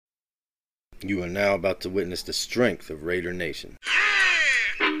You are now about to witness the strength of Raider Nation.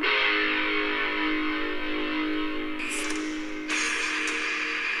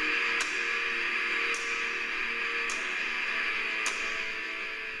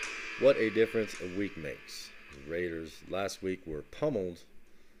 What a difference a week makes. The Raiders last week were pummeled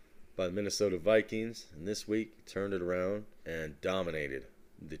by the Minnesota Vikings, and this week turned it around and dominated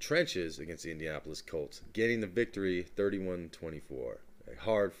the trenches against the Indianapolis Colts, getting the victory 31-24. A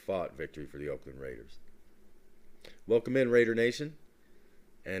hard-fought victory for the Oakland Raiders. Welcome in, Raider Nation,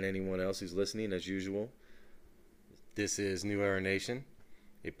 and anyone else who's listening, as usual. This is New Era Nation,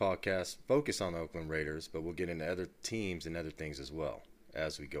 a podcast focused on the Oakland Raiders, but we'll get into other teams and other things as well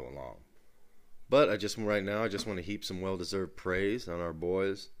as we go along. But I just want to heap some well-deserved praise on our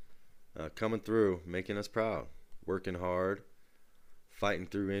boys coming through, making us proud, working hard, fighting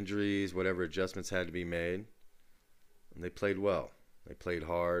through injuries, whatever adjustments had to be made. And they played well. They played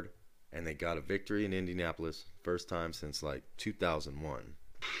hard, and they got a victory in Indianapolis, first time since like 2001. And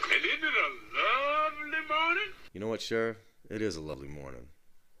isn't it a lovely morning? You know what, Sheriff? It is a lovely morning.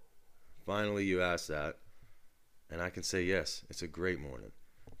 Finally, you asked that, and I can say yes, it's a great morning.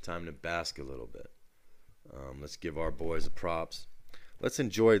 Time to bask a little bit. Let's give our boys the props. Let's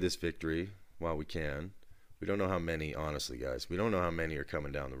enjoy this victory while we can. We don't know how many, honestly, guys. We don't know how many are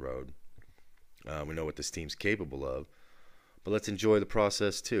coming down the road. We know what this team's capable of. But let's enjoy the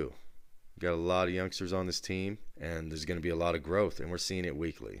process, too. We've got a lot of youngsters on this team, and there's going to be a lot of growth, and we're seeing it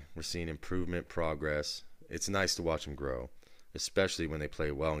weekly. We're seeing improvement, progress. It's nice to watch them grow, especially when they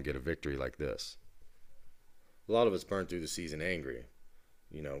play well and get a victory like this. A lot of us burned through the season angry,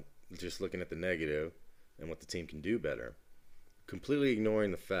 just looking at the negative and what the team can do better, completely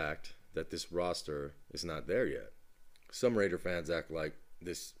ignoring the fact that this roster is not there yet. Some Raider fans act like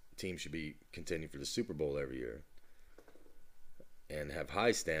this team should be contending for the Super Bowl every year and have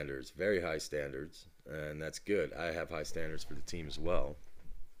high standards, very high standards, and that's good. I have high standards for the team as well,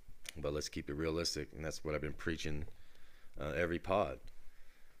 but let's keep it realistic, and that's what I've been preaching every pod.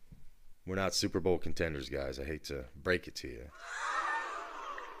 We're not Super Bowl contenders, guys. I hate to break it to you.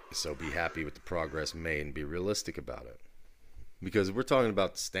 So be happy with the progress made and be realistic about it. Because if we're talking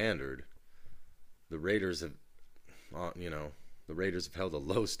about the standard, the Raiders have held a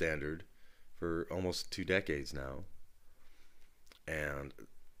low standard for almost 2 decades now. And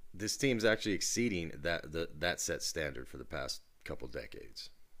this team's actually exceeding that set standard for the past couple decades.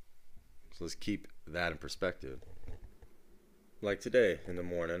 So let's keep that in perspective. Like today in the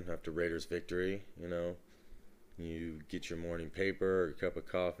morning after Raiders victory, you get your morning paper, a cup of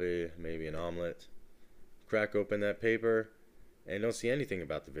coffee, maybe an omelet. Crack open that paper and don't see anything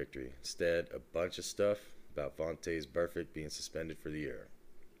about the victory. Instead, a bunch of stuff about Vontaze Burfict being suspended for the year.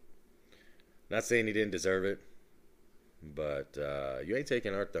 Not saying he didn't deserve it, but you ain't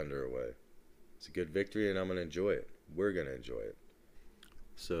taking our thunder away. It's a good victory, and I'm going to enjoy it. We're going to enjoy it.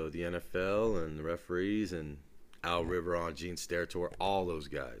 So the NFL and the referees and Al Riveron, Gene Steratore, all those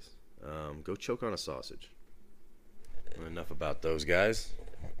guys, go choke on a sausage. Enough about those guys.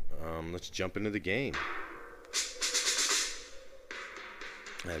 Let's jump into the game.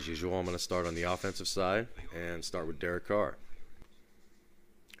 As usual, I'm going to start on the offensive side and start with Derek Carr.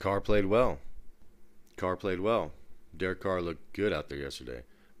 Carr played well. Derek Carr looked good out there yesterday.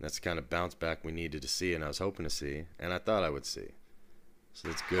 And that's the kind of bounce back we needed to see, and I was hoping to see, and I thought I would see. So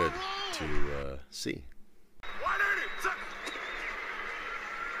that's good to see.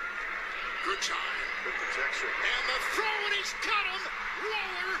 Good time. Good protection. And the throw, and he's got him.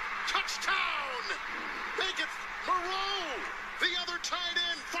 Waller, touchdown. Make it Moreau. The other tight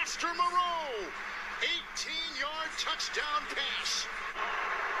end, Foster Moreau. 18-yard touchdown pass.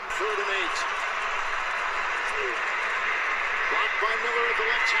 3rd and 8. Blocked by Miller at the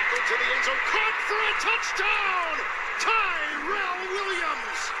left tackle to the end zone. Caught for a touchdown. Tyrell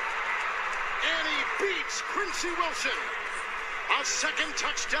Williams. And he beats Quincy Wilson. A second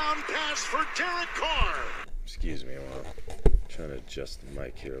touchdown pass for Derek Carr. Excuse me, I'm trying to adjust the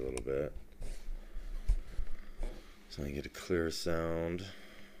mic here a little bit so I can get a clearer sound.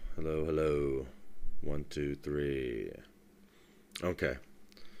 Hello. 1, 2, 3. Okay.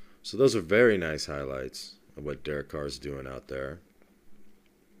 So those are very nice highlights of what Derek Carr is doing out there.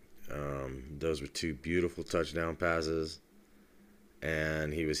 Those were 2 beautiful touchdown passes,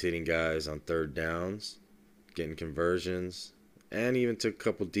 and he was hitting guys on 3rd downs, getting conversions, and even took a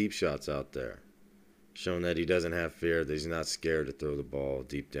couple deep shots out there, showing that he doesn't have fear, that he's not scared to throw the ball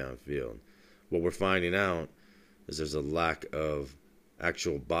deep downfield. What we're finding out is there's a lack of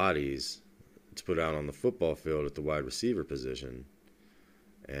actual bodies to put out on the football field at the wide receiver position.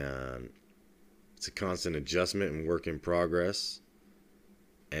 And it's a constant adjustment and work in progress.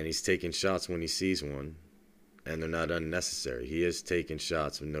 And he's taking shots when he sees one, and they're not unnecessary. He is taking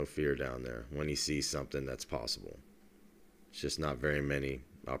shots with no fear down there when he sees something that's possible. It's just not very many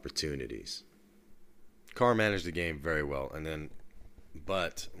opportunities. Carr managed the game very well,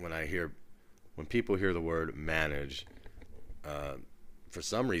 but when people hear the word manage, for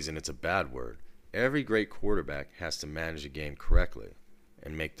some reason it's a bad word. Every great quarterback has to manage a game correctly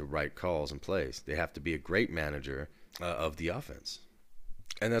and make the right calls and plays. They have to be a great manager of the offense.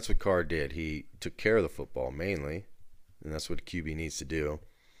 And that's what Carr did. He took care of the football mainly, and that's what QB needs to do.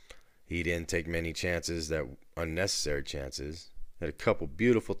 He didn't take many chances, unnecessary chances. Had a couple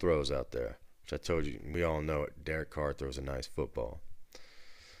beautiful throws out there, which I told you, we all know it. Derek Carr throws a nice football.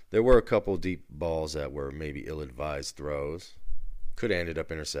 There were a couple deep balls that were maybe ill-advised throws. Could have ended up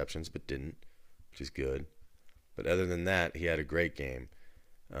interceptions, but didn't, which is good. But other than that, he had a great game.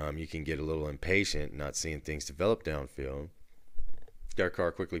 You can get a little impatient not seeing things develop downfield. Derek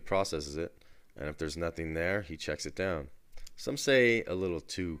Carr quickly processes it, and if there's nothing there, he checks it down. Some say a little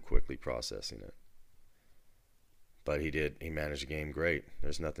too quickly processing it. But he did. He managed the game great.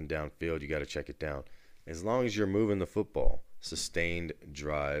 There's nothing downfield. You got to check it down. As long as you're moving the football, sustained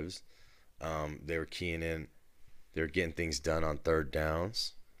drives, they were keying in. They were getting things done on third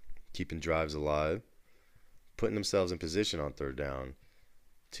downs, keeping drives alive, putting themselves in position on third down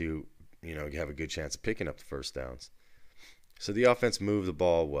to, have a good chance of picking up the first downs. So the offense moved the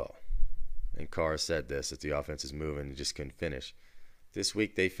ball well. And Carr said this, that the offense is moving and just couldn't finish. This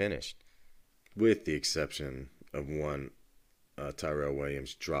week they finished, with the exception of one Tyrell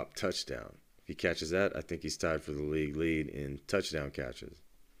Williams drop touchdown. If he catches that, I think he's tied for the league lead in touchdown catches.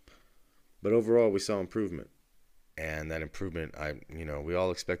 But overall, we saw improvement. And that improvement, we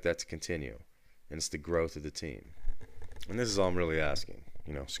all expect that to continue. And it's the growth of the team. And this is all I'm really asking.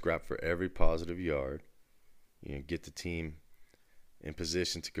 Scrap for every positive yard. Get the team in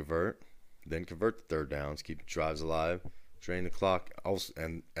position to convert. Then convert the third downs, keep drives alive, drain the clock,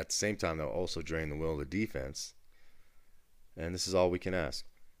 and at the same time, they'll also drain the will of the defense. And this is all we can ask,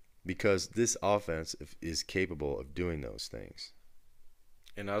 because this offense is capable of doing those things.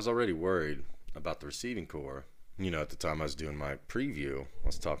 And I was already worried about the receiving core. At the time I was doing my preview, I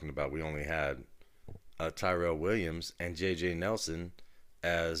was talking about we only had Tyrell Williams and J.J. Nelson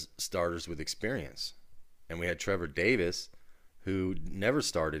as starters with experience. And we had Trevor Davis, who never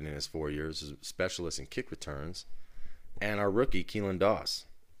started in his 4 years as a specialist in kick returns, and our rookie, Keelan Doss.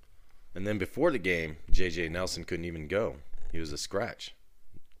 And then before the game, J.J. Nelson couldn't even go. He was a scratch.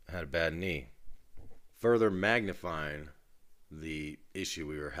 Had a bad knee. Further magnifying the issue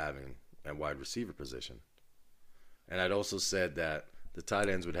we were having at wide receiver position. And I'd also said that the tight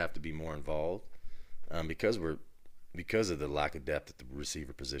ends would have to be more involved because of the lack of depth at the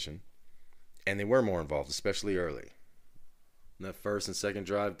receiver position. And they were more involved, especially early. In that first and second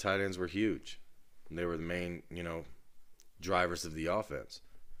drive, tight ends were huge. They were the main, drivers of the offense.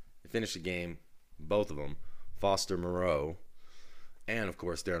 They finished the game, both of them, Foster Moreau, and, of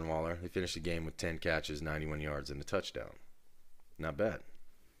course, Darren Waller. They finished the game with 10 catches, 91 yards, and a touchdown. Not bad.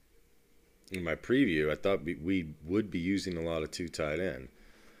 In my preview, I thought we would be using a lot of two tight end,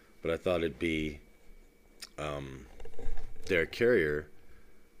 but I thought it'd be Derek Carrier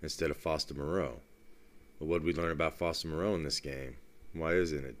instead of Foster Moreau. But what did we learn about Foster Moreau in this game? Why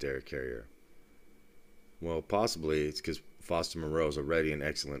isn't it Derek Carrier? Well, possibly it's because Foster Moreau is already an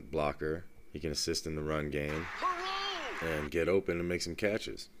excellent blocker. He can assist in the run game and get open and make some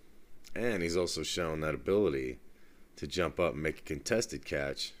catches. And he's also shown that ability to jump up and make a contested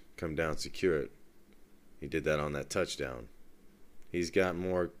catch, come down, secure it. He did that on that touchdown. He's got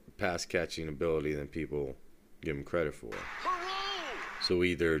more pass catching ability than people give him credit for. So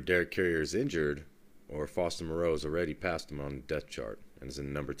either Derek Carrier is injured or Foster Moreau has already passed him on the depth chart and is a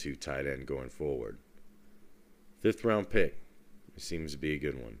number 2 tight end going forward. 5th round pick. It seems to be a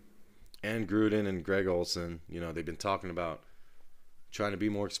good one. And Gruden and Greg Olsen, they've been talking about trying to be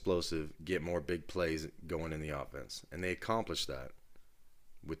more explosive, get more big plays going in the offense. And they accomplished that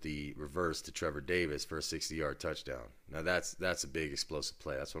with the reverse to Trevor Davis for a 60-yard touchdown. Now that's a big explosive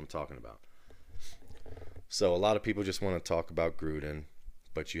play. That's what I'm talking about. So a lot of people just want to talk about Gruden,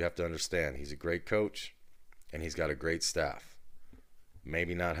 but you have to understand he's a great coach and he's got a great staff.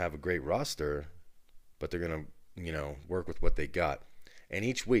 Maybe not have a great roster, but they're going to, work with what they got. And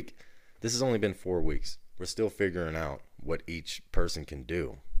each week, this has only been 4 weeks. We're still figuring out what each person can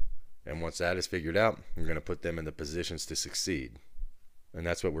do. And once that is figured out, we're going to put them in the positions to succeed. And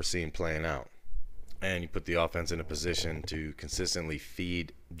that's what we're seeing playing out. And you put the offense in a position to consistently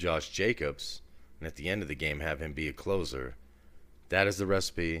feed Josh Jacobs, and at the end of the game have him be a closer. That is the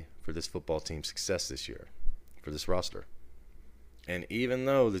recipe for this football team's success this year, for this roster. And even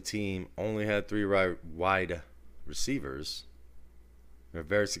though the team only had 3 wide receivers, they're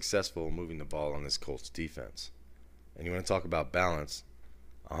very successful moving the ball on this Colts defense. And you want to talk about balance,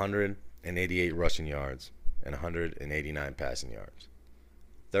 188 rushing yards and 189 passing yards.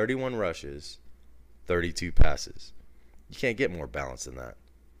 31 rushes, 32 passes. You can't get more balance than that.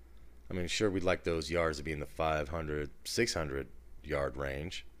 I mean, sure, we'd like those yards to be in the 500, 600 yard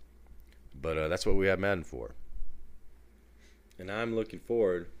range, but that's what we have Madden for. And I'm looking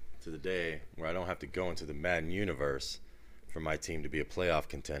forward to the day where I don't have to go into the Madden universe for my team to be a playoff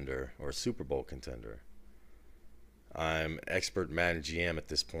contender or a Super Bowl contender. I'm expert Madden GM at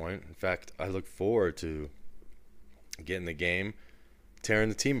this point. In fact, I look forward to getting the game, tearing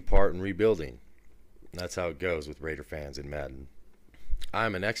the team apart, and rebuilding. That's how it goes with Raider fans in Madden.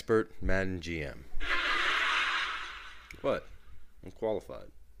 I'm an expert Madden GM. But I'm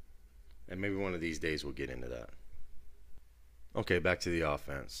qualified. And maybe one of these days we'll get into that. Okay, back to the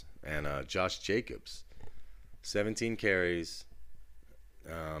offense. And Josh Jacobs, 17 carries,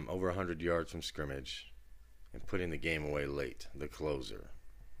 over 100 yards from scrimmage, and putting the game away late, the closer.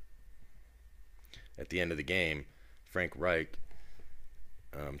 At the end of the game, Frank Reich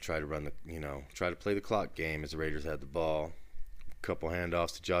tried to play the clock game as the Raiders had the ball. A couple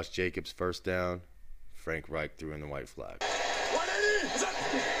handoffs to Josh Jacobs, first down. Frank Reich threw in the white flag. With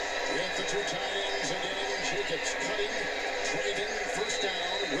the 2 tight ends again, Jacobs cutting, trading, first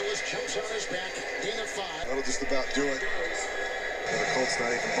down. Willis jumps on his back, gain of 5. That'll just about do it. And the Colts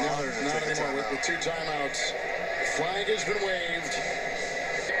not even bothering to Not take a anymore timeout. with 2 timeouts. Flag has been waved.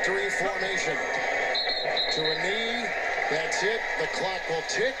 Victory formation. To a knee. That's it. The clock will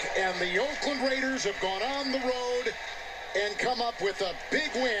tick, and the Oakland Raiders have gone on the road and come up with a big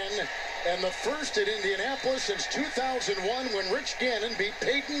win, and the first at Indianapolis since 2001 when Rich Gannon beat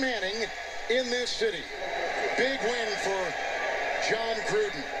Peyton Manning in this city. Big win for John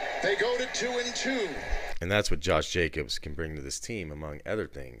Gruden. They go to 2-2. And that's what Josh Jacobs can bring to this team, among other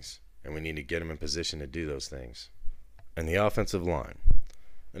things. And we need to get him in position to do those things. And the offensive line.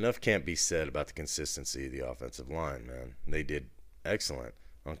 Enough can't be said about the consistency of the offensive line, man. They did excellent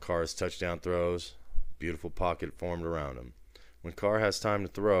on Carr's touchdown throws. Beautiful pocket formed around him. When Carr has time to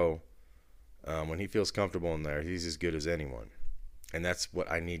throw, when he feels comfortable in there, he's as good as anyone. And that's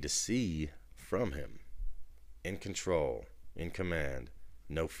what I need to see from him. In control, in command,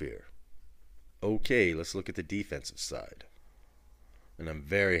 no fear. Okay, let's look at the defensive side. And I'm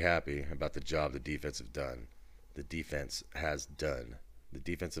very happy about the job the defense have done. The defense has done. The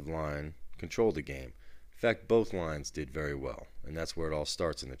defensive line controlled the game. In fact, both lines did very well. And that's where it all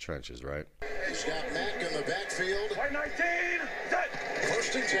starts, in the trenches, right? He's got Mack in the backfield. 19, set.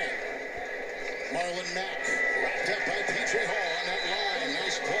 First and 10. Marlon Mack wrapped up by P.J. Hall on that line.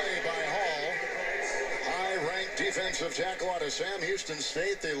 Nice play by Hall. High-ranked defensive tackle out of Sam Houston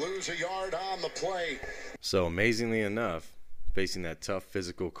State. They lose a yard on the play. So, amazingly enough, facing that tough,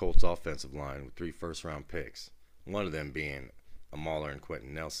 physical Colts offensive line with 3 first-round picks, one of them being a Mauler and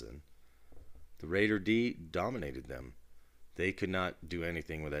Quentin Nelson, the Raider D dominated them. They could not do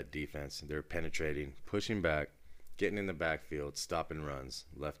anything with that defense. They're penetrating, pushing back, getting in the backfield, stopping runs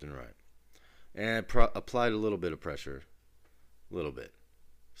left and right. And applied a little bit of pressure. A little bit.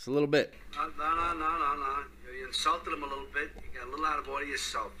 Just a little bit. No. You insulted him a little bit. You got a little out of order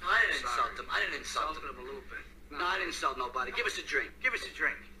yourself. I didn't insult him. I didn't insult him. Insulted him a little bit. No, I didn't insult nobody. Give us a drink. Give us a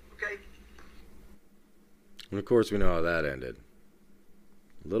drink, okay? And of course, we know how that ended.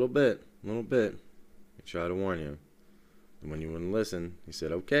 A little bit. He tried to warn you. And when you wouldn't listen, he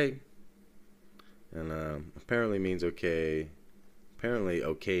said, okay. And apparently means okay. Apparently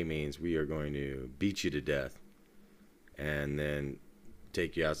okay means we are going to beat you to death and then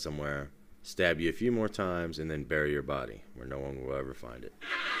take you out somewhere, stab you a few more times, and then bury your body where no one will ever find it.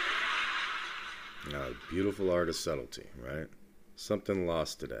 Now, beautiful art of subtlety, right? Something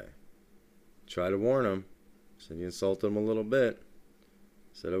lost today. Try to warn him. Said you insulted him a little bit.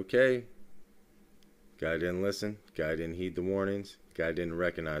 Said, okay. Guy didn't listen. Guy didn't heed the warnings. Guy didn't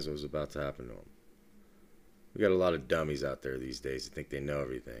recognize what was about to happen to him. We got a lot of dummies out there these days that think they know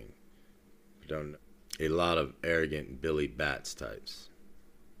everything. Don't. A lot of arrogant Billy Bats types.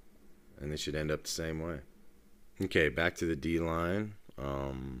 And they should end up the same way. Okay, back to the D-line.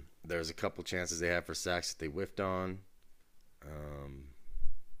 There's a couple chances they had for sacks that they whiffed on.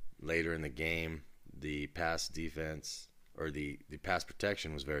 Later in the game, the pass defense, or the pass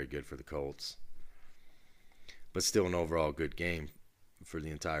protection was very good for the Colts. But still an overall good game for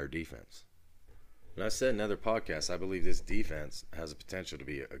the entire defense. And I said in other podcasts, I believe this defense has a potential to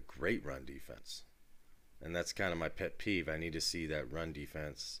be a great run defense. And that's kind of my pet peeve. I need to see that run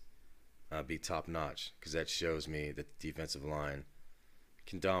defense be top-notch, because that shows me that the defensive line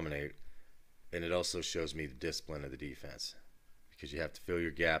can dominate, and it also shows me the discipline of the defense, because you have to fill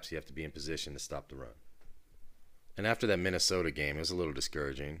your gaps, you have to be in position to stop the run. And after that Minnesota game, it was a little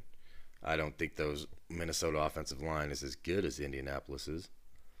discouraging. I don't think those Minnesota offensive line is as good as Indianapolis's,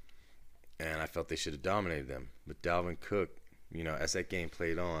 and I felt they should have dominated them. But Dalvin Cook, you know, as that game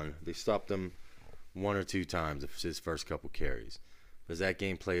played on, they stopped him one or two times his first couple carries. But as that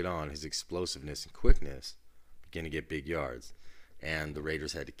game played on, his explosiveness and quickness began to get big yards, and the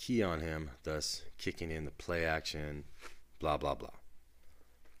Raiders had to key on him, thus kicking in the play action, blah, blah, blah.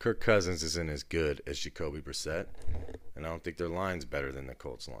 Kirk Cousins isn't as good as Jacoby Brissett, and I don't think their line's better than the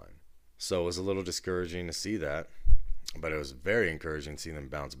Colts line. So it was a little discouraging to see that, but it was very encouraging to see them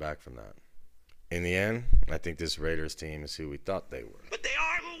bounce back from that. In the end, I think this Raiders team is who we thought they were. But they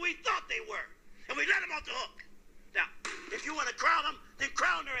are who we thought they were, and we let them off the hook. Now, if you want to crown them, then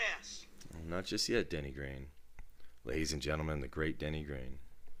crown their ass. Not just yet, Denny Green. Ladies and gentlemen, the great Denny Green.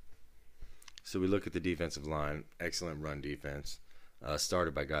 So we look at the defensive line, excellent run defense,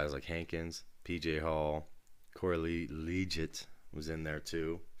 started by guys like Hankins, P.J. Hall, Corey Liuget was in there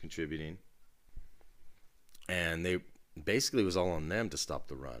too, contributing. And they basically was all on them to stop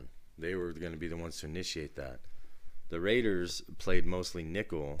the run. They were going to be the ones to initiate that. The Raiders played mostly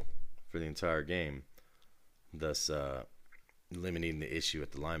nickel for the entire game, thus limiting the issue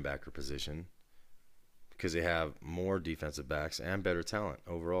at the linebacker position, because they have more defensive backs and better talent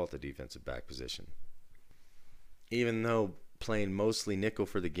overall at the defensive back position. Even though playing mostly nickel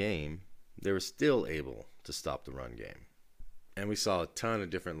for the game, they were still able to stop the run game. And we saw a ton of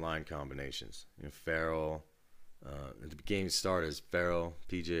different line combinations. You know, Farrell, at the game started as Farrell,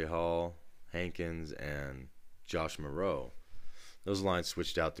 P.J. Hall, Hankins, and Josh Moreau. Those lines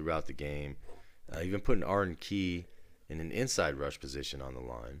switched out throughout the game, even putting Arden Key in an inside rush position on the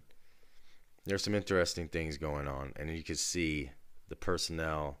line. There's some interesting things going on, and you could see the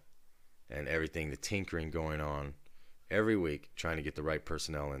personnel and everything, the tinkering going on every week, trying to get the right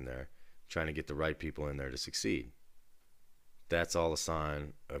personnel in there, trying to get the right people in there to succeed. That's all a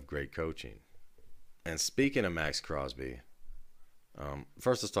sign of great coaching. And speaking of Max Crosby,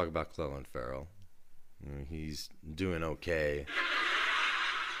 first let's talk about Clelin Ferrell. He's doing okay.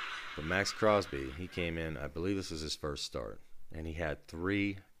 But Max Crosby, he came in, I believe this was his first start, and he had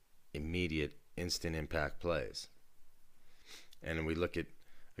 3 immediate instant impact plays. And we look at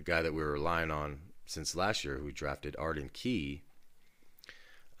a guy that we were relying on since last year, who we drafted, Arden Key.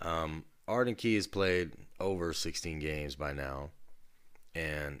 Arden Key has played over 16 games by now,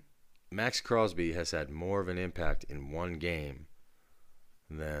 and Max Crosby has had more of an impact in one game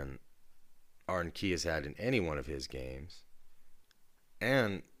than Arden Key has had in any one of his games,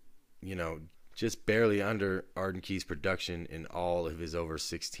 and, you know, just barely under Arden Key's production in all of his over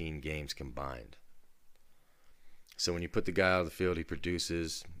 16 games combined. So when you put the guy out of the field, he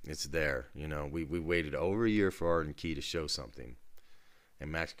produces, it's there. You know, we waited over a year for Arden Key to show something,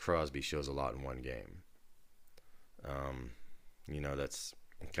 and Max Crosby shows a lot in one game. You know, that's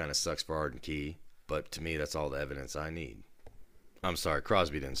kind of sucks for Arden Key, but to me, that's all the evidence I need. I'm sorry,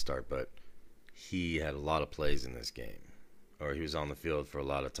 Crosby didn't start, but he had a lot of plays in this game, or he was on the field for a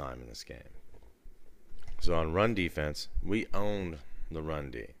lot of time in this game. So on run defense, we owned the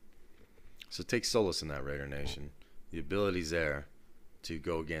run D. So take solace in that, Raider Nation. The ability's there to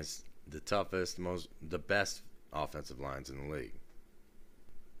go against the toughest, the best offensive lines in the league.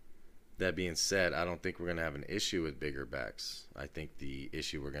 That being said, I don't think we're going to have an issue with bigger backs. I think the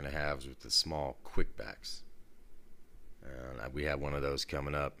issue we're going to have is with the small, quick backs. And we have one of those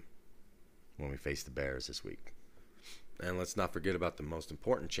coming up when we face the Bears this week. And let's not forget about the most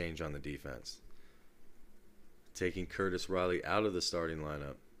important change on the defense. Taking Curtis Riley out of the starting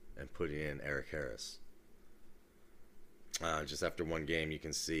lineup and putting in Eric Harris. Just after one game, you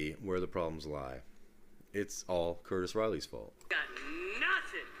can see where the problems lie. It's all Curtis Riley's fault. Got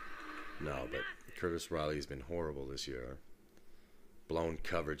nothing. No, but Curtis Riley's been horrible this year. Blown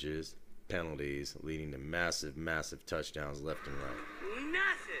coverages, penalties, leading to massive, massive touchdowns left and right.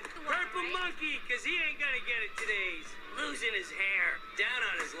 Nothing. Purple monkey, because he ain't going to get it today. He's losing his hair, down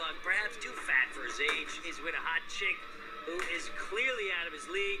on his luck, perhaps too fat for his age. He's with a hot chick who is clearly out of his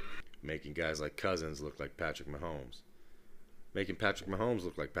league. Making guys like Cousins look like Patrick Mahomes. Making Patrick Mahomes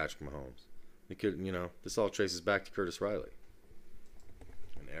look like Patrick Mahomes. It could, you know, this all traces back to Curtis Riley.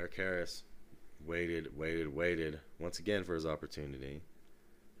 And Eric Harris waited once again for his opportunity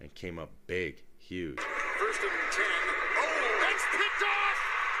and came up big, huge. 1st and 10. Oh, that's picked off.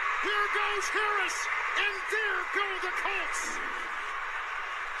 Here goes Harris, and there go the Colts.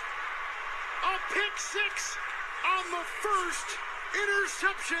 A pick 6 on the first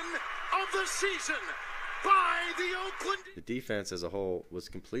interception of the season. by the Oakland. The defense as a whole was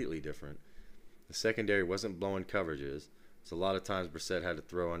completely different. The secondary wasn't blowing coverages, so a lot of times Brissett had to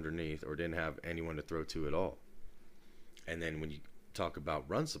throw underneath or didn't have anyone to throw to at all. And then when you talk about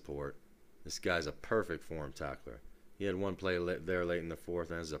run support, this guy's a perfect form tackler. He had one play there late in the fourth,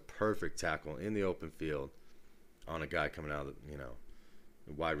 and it was a perfect tackle in the open field on a guy coming out of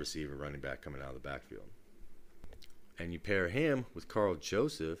the wide receiver, running back coming out of the backfield. And you pair him with Karl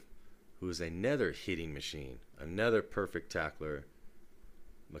Joseph, who is another hitting machine, another perfect tackler.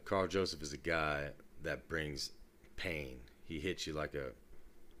 But Karl Joseph is a guy that brings pain. He hits you like a...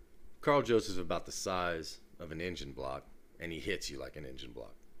 Karl Joseph is about the size of an engine block, and he hits you like an engine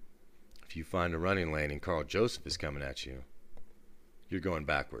block. If you find a running lane and Karl Joseph is coming at you, you're going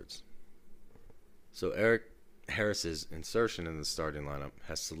backwards. So Eric Harris's insertion in the starting lineup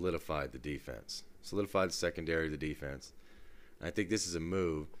has solidified the defense, solidified the secondary of the defense. And I think this is a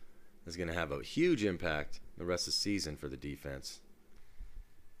move that's going to have a huge impact the rest of the season for the defense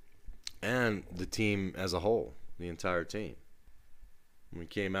and the team as a whole, the entire team. When we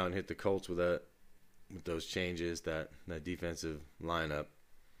came out and hit the Colts with those changes, that defensive lineup,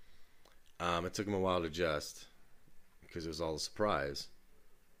 it took them a while to adjust because it was all a surprise.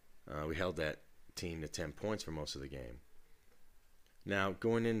 We held that team to 10 points for most of the game. Now,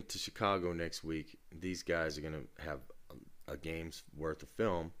 going into Chicago next week, these guys are going to have a game's worth of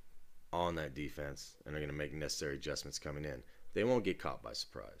film on that defense and are going to make necessary adjustments coming in. They won't get caught by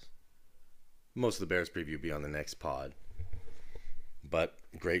surprise. Most of the Bears preview will be on the next pod. But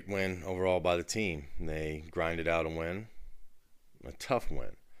great win overall by the team. They grinded out a win, a tough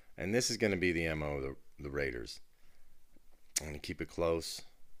win. And this is going to be the MO of the Raiders. I'm going to keep it close,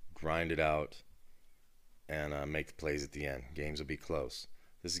 grind it out, and make the plays at the end. Games will be close.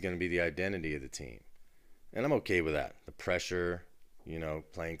 This is going to be the identity of the team. And I'm okay with that. The pressure,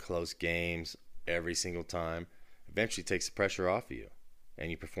 playing close games every single time, eventually takes the pressure off of you. And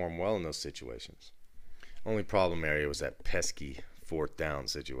you perform well in those situations. Only problem area was that pesky fourth down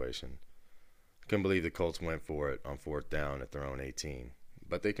situation. Couldn't believe the Colts went for it on fourth down at their own 18.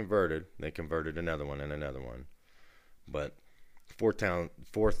 But they converted. They converted another one and another one. But fourth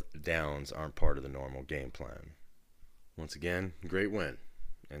downs aren't part of the normal game plan. Once again, great win.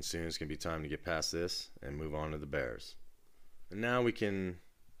 And soon it's going to be time to get past this and move on to the Bears. And now we can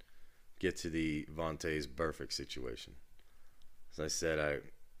get to the Vontaze Burfict situation. As I said,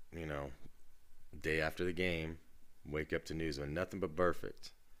 day after the game, wake up to news of nothing but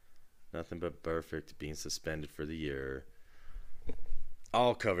Burfict. Nothing but Burfict being suspended for the year.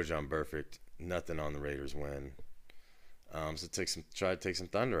 All coverage on Burfict, nothing on the Raiders win. So try to take some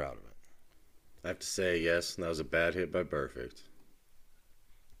thunder out of it. I have to say, yes, that was a bad hit by Burfict.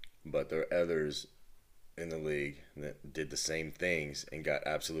 But there are others in the league that did the same things and got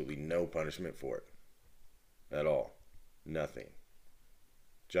absolutely no punishment for it. At all. Nothing.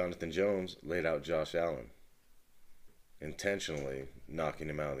 Jonathan Jones laid out Josh Allen, intentionally knocking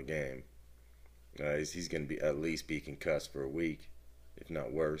him out of the game. He's going to be at least be concussed for a week, if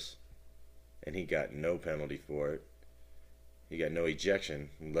not worse. And he got no penalty for it. He got no ejection,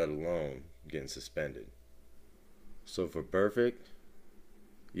 let alone getting suspended. So for Burfict,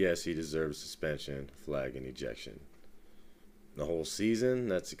 yes, he deserves suspension, flag, and ejection. The whole season,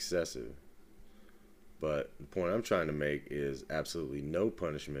 that's excessive. But the point I'm trying to make is absolutely no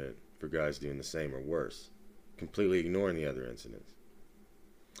punishment for guys doing the same or worse, completely ignoring the other incidents.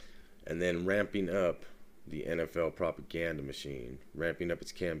 And then ramping up the NFL propaganda machine, ramping up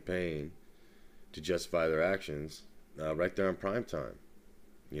its campaign to justify their actions right there in prime time.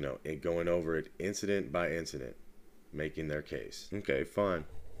 And going over it incident by incident, making their case. Okay, fine.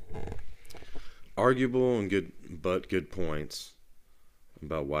 Arguable and good points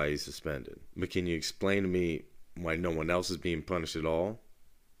about why he's suspended. But can you explain to me why no one else is being punished at all?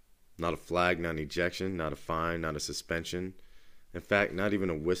 Not a flag, not an ejection, not a fine, not a suspension. In fact, not even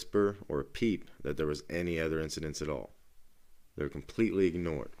a whisper or a peep that there was any other incidents at all. They're completely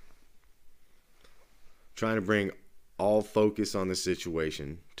ignored. Trying to bring all focus on this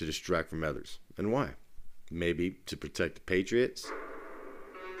situation to distract from others. And why? Maybe to protect the Patriots?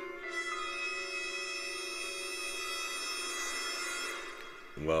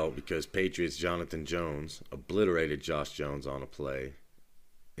 Well, because Patriots' Jonathan Jones obliterated Josh Jones on a play,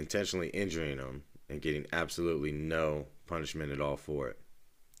 intentionally injuring him and getting absolutely no punishment at all for it.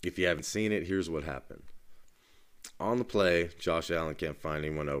 If you haven't seen it, here's what happened. On the play, Josh Allen can't find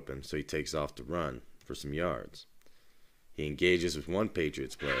anyone open, so he takes off to run for some yards. He engages with one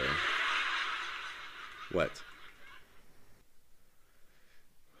Patriots player. What?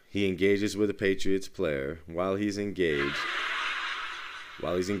 He engages with a Patriots player. While he's engaged,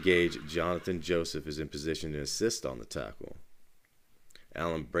 While he's engaged, Jonathan Joseph is in position to assist on the tackle.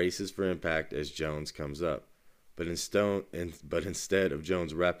 Allen braces for impact as Jones comes up, but instead of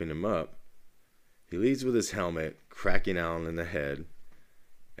Jones wrapping him up, he leads with his helmet, cracking Allen in the head,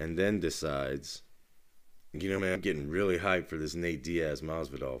 and then decides, you know, man, I'm getting really hyped for this Nate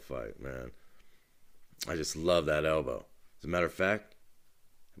Diaz-Masvidal fight, man. I just love that elbow. As a matter of fact,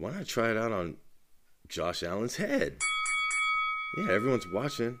 why not try it out on Josh Allen's head? Yeah, everyone's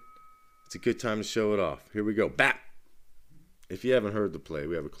watching. It's a good time to show it off. Here we go. Bap! If you haven't heard the play,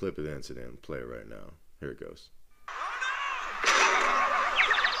 we have a clip of the incident. Play it right now. Here it goes.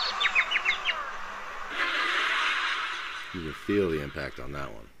 You can feel the impact on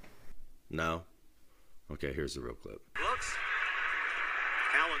that one. No? Okay, here's the real clip. Looks.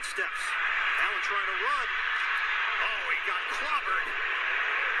 Allen steps. Allen trying to run. Oh, he got clobbered.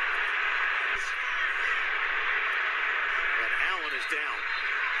 But Allen is down.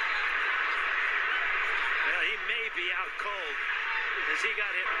 Well, he may be out cold as he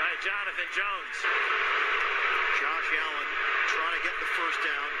got hit by Jonathan Jones. Josh Allen trying to get the first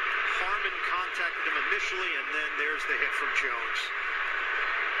down. Harmon contacted him initially, and then there's the hit from Jones.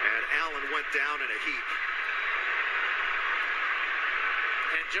 And Allen went down in a heap.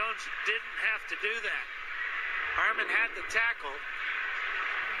 And Jones didn't have to do that. Harmon had the tackle.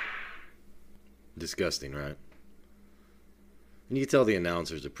 Disgusting, right? And you can tell the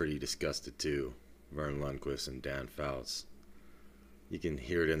announcers are pretty disgusted too. Vern Lundquist and Dan Fouts. You can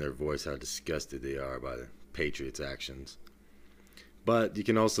hear it in their voice how disgusted they are by the Patriots' actions. But you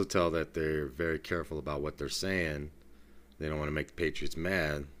can also tell that they're very careful about what they're saying. They don't want to make the Patriots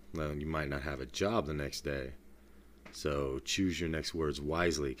mad. Well, you might not have a job the next day. So choose your next words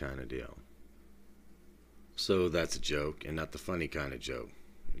wisely kind of deal. So that's a joke, and not the funny kind of joke.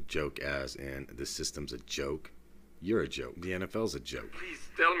 Joke as in the system's a joke. You're a joke. The NFL's a joke. Please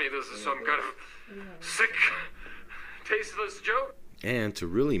tell me this is some kind of sick, tasteless joke. And to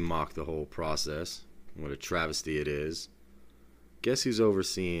really mock the whole process, what a travesty it is, guess who's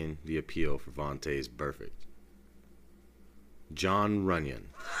overseeing the appeal for Vontae's Burfict? Jon Runyan.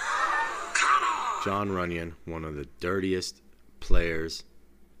 Jon Runyan, one of the dirtiest players,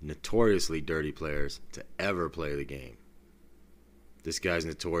 notoriously dirty players, to ever play the game. This guy's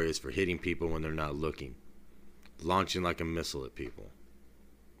notorious for hitting people when they're not looking, launching like a missile at people.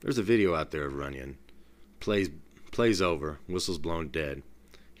 There's a video out there of Runyan. Plays over, whistle's blown dead.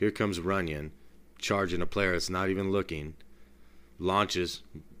 Here comes Runyan, charging a player that's not even looking, launches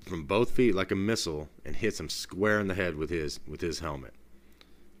from both feet like a missile and hits him square in the head with his helmet.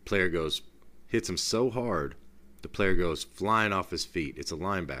 Player hits him so hard, the player goes flying off his feet. It's a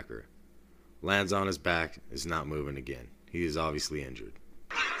linebacker. Lands on his back, is not moving again. He is obviously injured.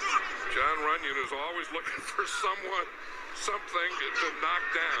 Jon Runyan is always looking for something to knock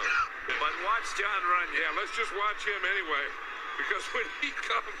down. But watch Jon Runyan. Yeah, let's just watch him anyway. Because when he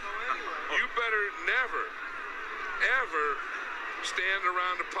comes, you better never, ever stand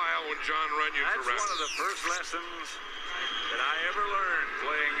around the pile when Jon Runyan's around. That's one of the first lessons that I ever learned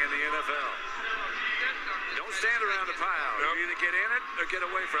playing in the NFL. Don't stand around the pile. Nope. You either get in it or get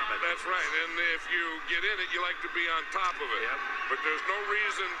away from it. That's right. And if you get in it, you like to be on top of it. Yep. But there's no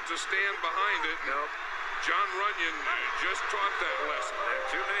reason to stand behind it. Nope. Jon Runyan just taught that lesson. There are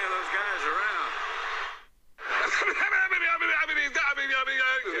too many of those guys around.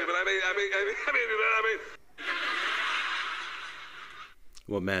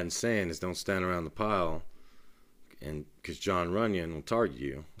 What Madden's saying is don't stand around the pile, and because Jon Runyan will target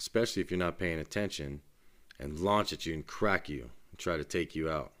you, especially if you're not paying attention, and launch at you and crack you and try to take you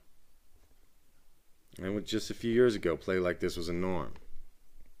out. And with just a few years ago, play like this was a norm.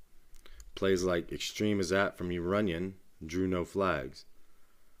 Plays like extreme as that from Runyan drew no flags.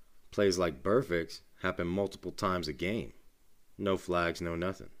 Plays like Burfict happen multiple times a game. No flags, no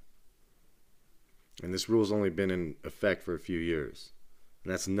nothing. And this rule's only been in effect for a few years.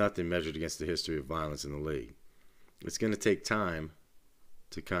 And that's nothing measured against the history of violence in the league. It's going to take time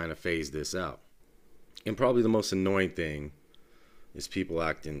to kind of phase this out. And probably the most annoying thing is people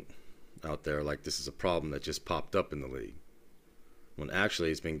acting out there like this is a problem that just popped up in the league, when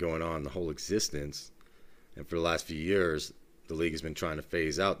actually it's been going on the whole existence, and for the last few years the league has been trying to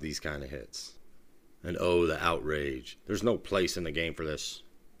phase out these kind of hits. And oh, the outrage. There's no place in the game for this.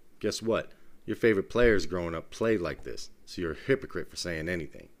 Guess what? Your favorite players growing up played like this, so you're a hypocrite for saying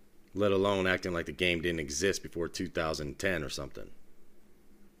anything, let alone acting like the game didn't exist before 2010 or something.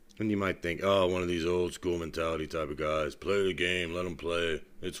 And you might think, oh, one of these old school mentality type of guys, play the game, let them play,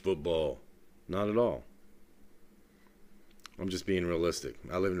 it's football. Not at all. I'm just being realistic.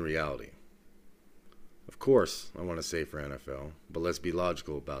 I live in reality. Of course, I want to say for NFL, but let's be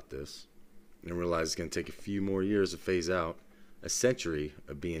logical about this and realize it's going to take a few more years to phase out a century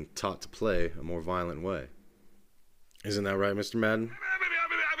of being taught to play a more violent way. Isn't that right, Mr. Madden?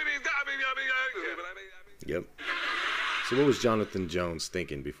 Yep. So what was Jonathan Jones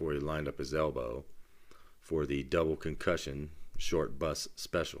thinking before he lined up his elbow for the double concussion short bus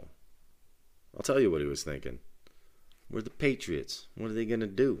special? I'll tell you what he was thinking. We're the Patriots. What are they going to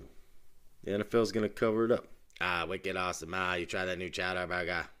do? The NFL's going to cover it up. Wicked awesome. You try that new chowder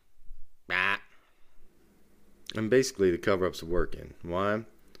burger. And basically the cover-up's working. Why?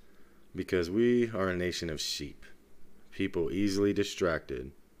 Because we are a nation of sheep. People easily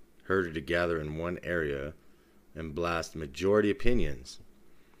distracted, herded together in one area, and blast majority opinions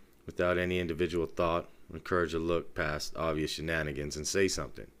without any individual thought or courage to look past obvious shenanigans and say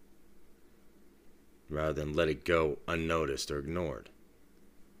something, rather than let it go unnoticed or ignored.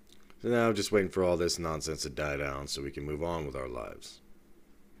 So now I'm just waiting for all this nonsense to die down so we can move on with our lives.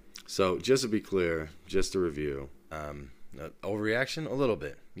 So just to be clear, just to review, overreaction? A little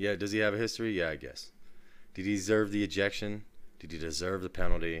bit. Yeah, does he have a history? Yeah, I guess. Did he deserve the ejection? Did he deserve the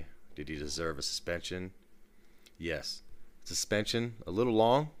penalty? Did he deserve a suspension? Yes. Suspension? A little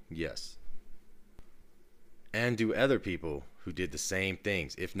long? Yes. And do other people who did the same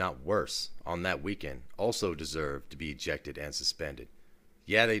things, if not worse, on that weekend also deserve to be ejected and suspended?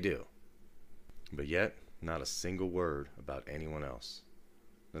 Yeah, they do. But yet, not a single word about anyone else.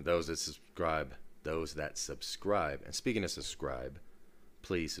 Now, those that subscribe, and speaking of subscribe,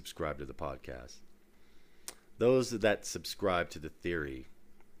 please subscribe to the podcast. Those that subscribe to the theory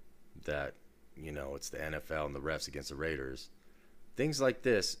that, it's the NFL and the refs against the Raiders, things like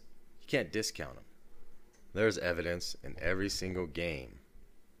this, you can't discount them. There's evidence in every single game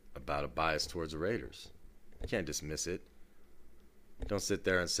about a bias towards the Raiders. You can't dismiss it. Don't sit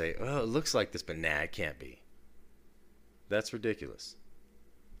there and say, oh, it looks like this, but nah, it can't be. That's ridiculous.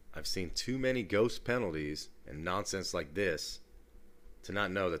 I've seen too many ghost penalties and nonsense like this to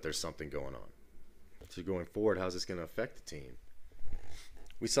not know that there's something going on. So going forward, how's this going to affect the team?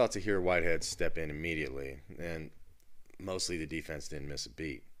 We saw Tahir Whitehead step in immediately, and mostly the defense didn't miss a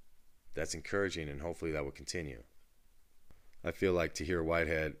beat. That's encouraging, and hopefully that will continue. I feel like Tahir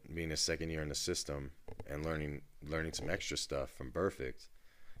Whitehead, being his second year in the system and learning some extra stuff from Burfict,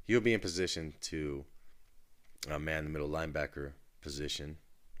 he'll be in position to man the middle linebacker position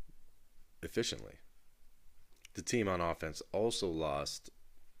efficiently. The team on offense also lost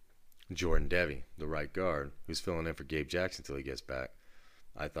Jordan Devey, the right guard, who's filling in for Gabe Jackson until he gets back.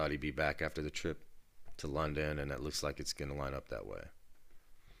 I thought he'd be back after the trip to London, and it looks like it's going to line up that way.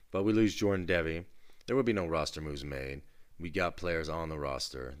 But we lose Jordan Devey. There will be no roster moves made. We got players on the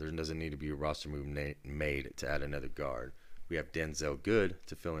roster. There doesn't need to be a roster move made to add another guard. We have Denzel Good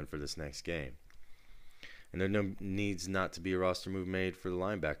to fill in for this next game. And there needs not to be a roster move made for the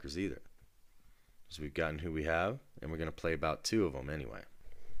linebackers either. So we've gotten who we have, and we're going to play about two of them anyway.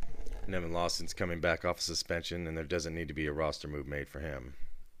 Nevin Lawson's coming back off a suspension, and there doesn't need to be a roster move made for him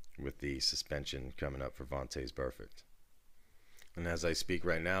with the suspension coming up for Vontaze Burfict. And as I speak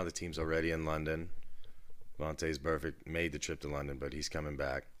right now, the team's already in London. Vontaze Burfict made the trip to London, but he's coming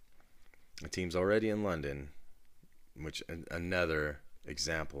back. The team's already in London, which another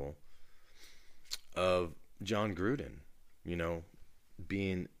example of John Gruden,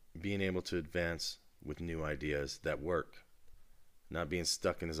 being able to advance with new ideas that work. Not being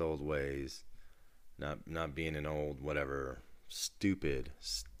stuck in his old ways, not being an old whatever stupid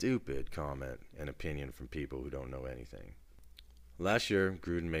comment and opinion from people who don't know anything. Last year,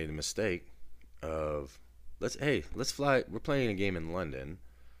 Gruden made the mistake of let's fly. We're playing a game in London.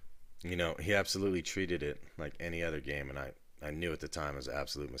 He absolutely treated it like any other game, and I knew at the time it was an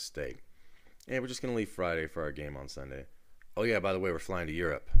absolute mistake. Hey, we're just gonna leave Friday for our game on Sunday. Oh yeah, by the way, we're flying to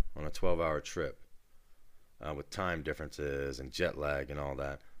Europe on a 12-hour trip. With time differences and jet lag and all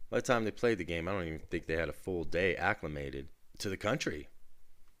that. By the time they played the game, I don't even think they had a full day acclimated to the country.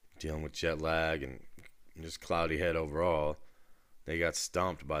 Dealing with jet lag and just cloudy head overall, they got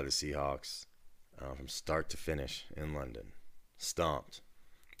stomped by the Seahawks from start to finish in London. Stomped.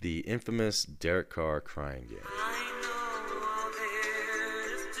 The infamous Derek Carr crying game.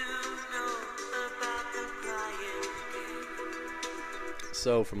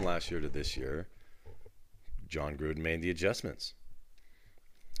 So from last year to this year, John Gruden made the adjustments.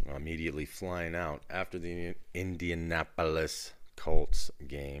 Immediately flying out after the Indianapolis Colts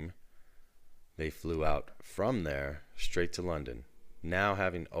game, they flew out from there straight to London, now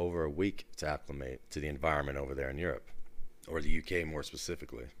having over a week to acclimate to the environment over there in Europe, or the UK more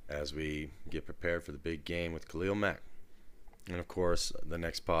specifically, as we get prepared for the big game with Khalil Mack And of course, the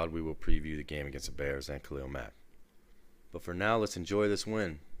next pod we will preview the game against the Bears and Khalil Mack. But for now, let's enjoy this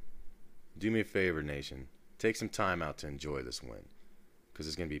win. Do me a favor, nation. Take some time out to enjoy this win, because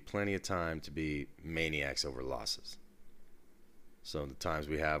there's going to be plenty of time to be maniacs over losses. So the times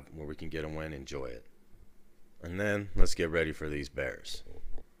we have where we can get a win, enjoy it. And then let's get ready for these Bears.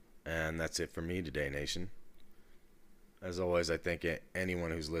 And that's it for me today, nation. As always, I thank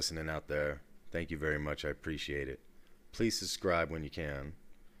anyone who's listening out there. Thank you very much. I appreciate it. Please subscribe when you can.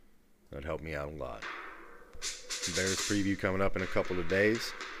 That'd help me out a lot. Bears preview coming up in a couple of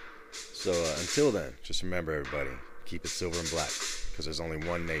days. So until then, just remember, everybody, keep it silver and black, because there's only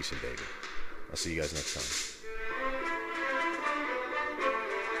one nation, baby. I'll see you guys next time.